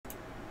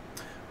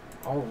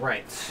All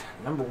right,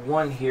 number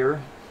 1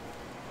 here,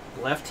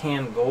 left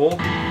hand goal.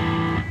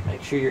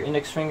 Make sure your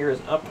index finger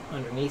is up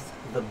underneath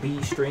the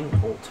B string the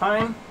whole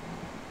time.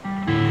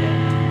 And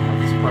have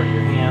this part of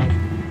your hand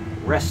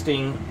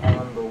resting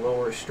on the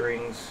lower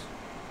strings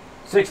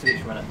 6 of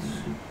each minutes.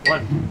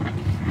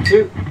 1,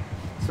 2,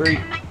 3,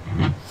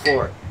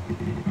 4.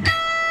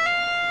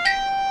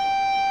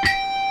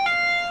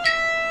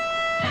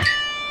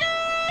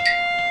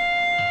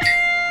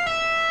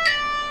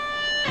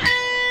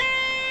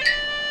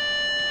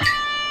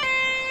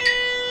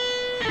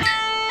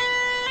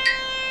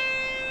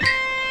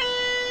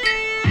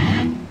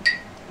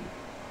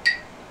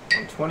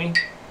 One 20.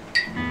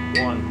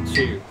 1,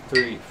 2,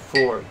 3,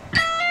 4.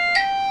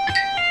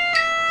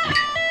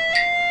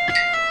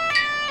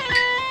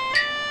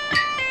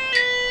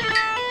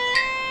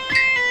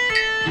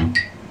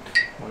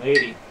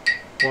 180.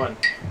 1,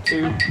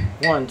 2,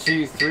 1,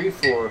 2, 3,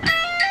 4.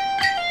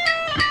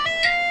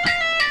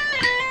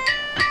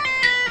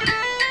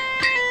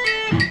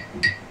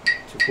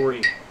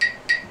 240.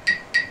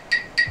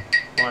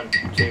 1,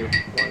 2,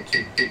 1,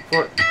 2, 3,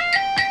 4.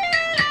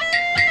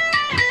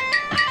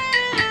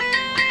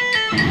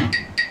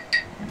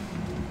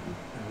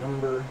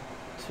 Number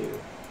 2.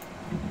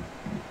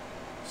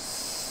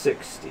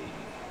 60.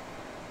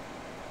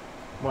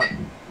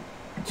 1,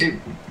 2.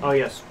 Oh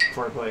yes,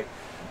 before I play.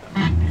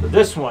 So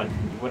this one,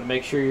 you want to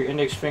make sure your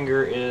index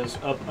finger is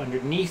up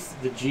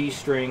underneath the G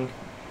string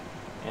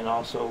and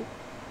also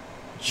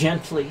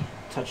gently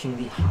touching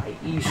the high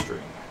E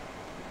string.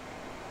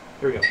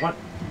 Here we go. 1,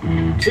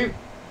 2,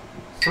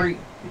 3,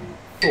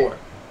 4. 2,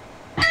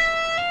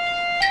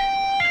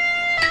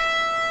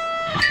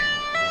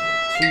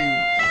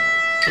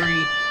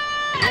 3,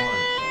 1,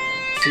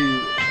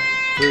 2,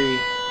 3,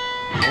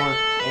 1,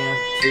 and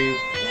 2,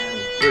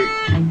 and 3.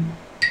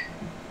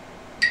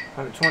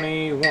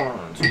 120,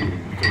 1, 2, 3,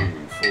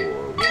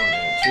 4, 1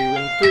 and 2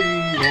 and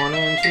 3, 1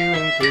 and 2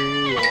 and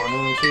 3, 1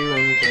 and 2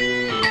 and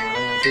 3, 1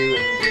 and 2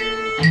 and 3,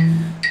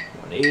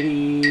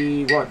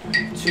 180, 1,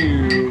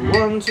 2,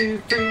 1, 2,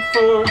 3,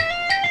 4,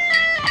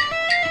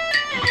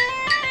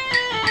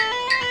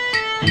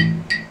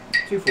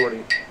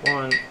 240,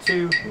 1,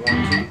 2,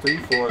 1, 2, 3,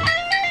 4.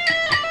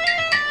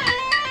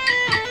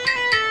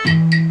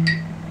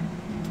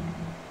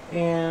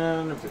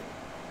 And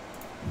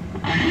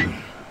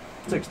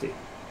 60.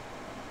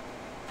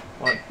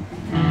 1,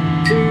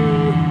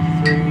 2,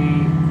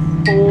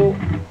 3, 4.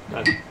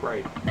 That's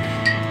right.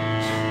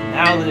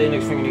 Now the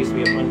index finger needs to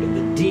be up under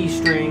the D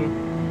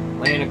string,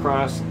 laying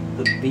across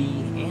the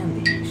B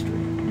and the E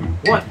string.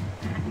 1,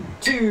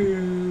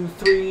 2,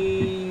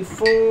 3,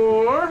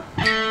 4.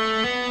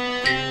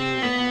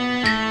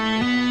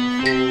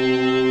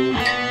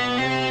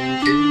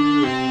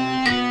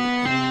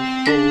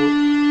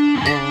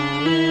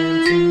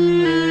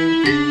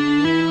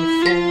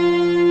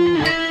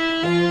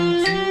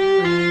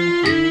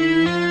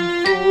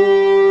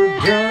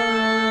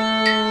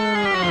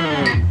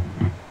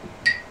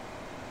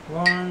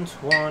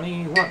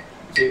 120, 1,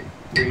 2,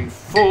 3,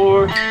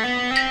 4.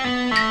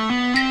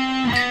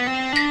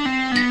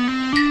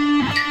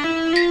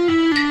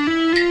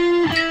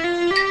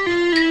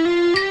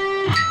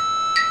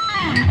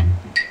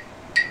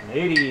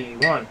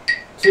 1,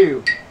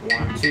 2,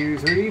 1, 2,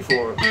 3,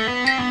 4.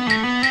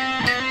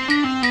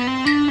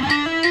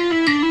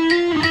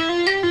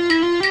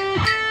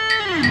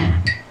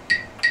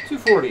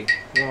 240,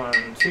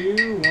 1,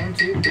 2, 1,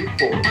 2, 3,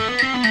 4.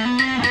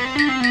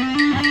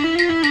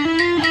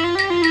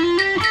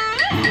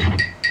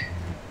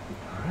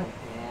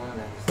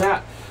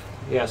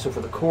 Yeah, so for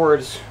the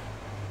chords,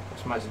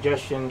 that's my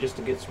suggestion, just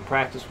to get some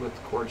practice with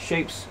the chord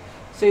shapes.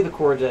 Say the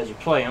chords as you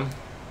play them,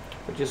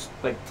 but just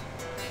like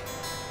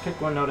pick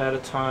one note at a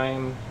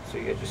time. So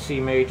you got your C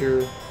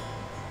major,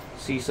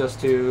 C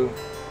sus2,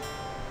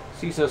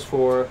 C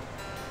sus4,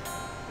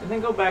 and then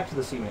go back to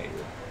the C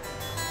major.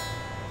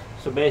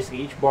 So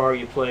basically each bar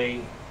you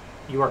play,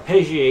 you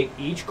arpeggiate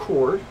each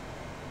chord,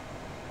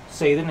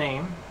 say the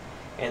name,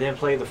 and then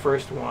play the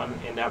first one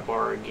in that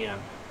bar again.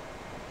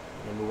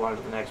 And then move on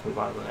to the next, move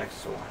on to the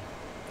next, so on.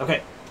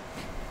 Okay.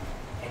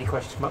 Any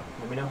questions come up?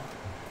 Let me know.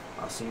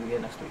 I'll see you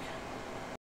again next week.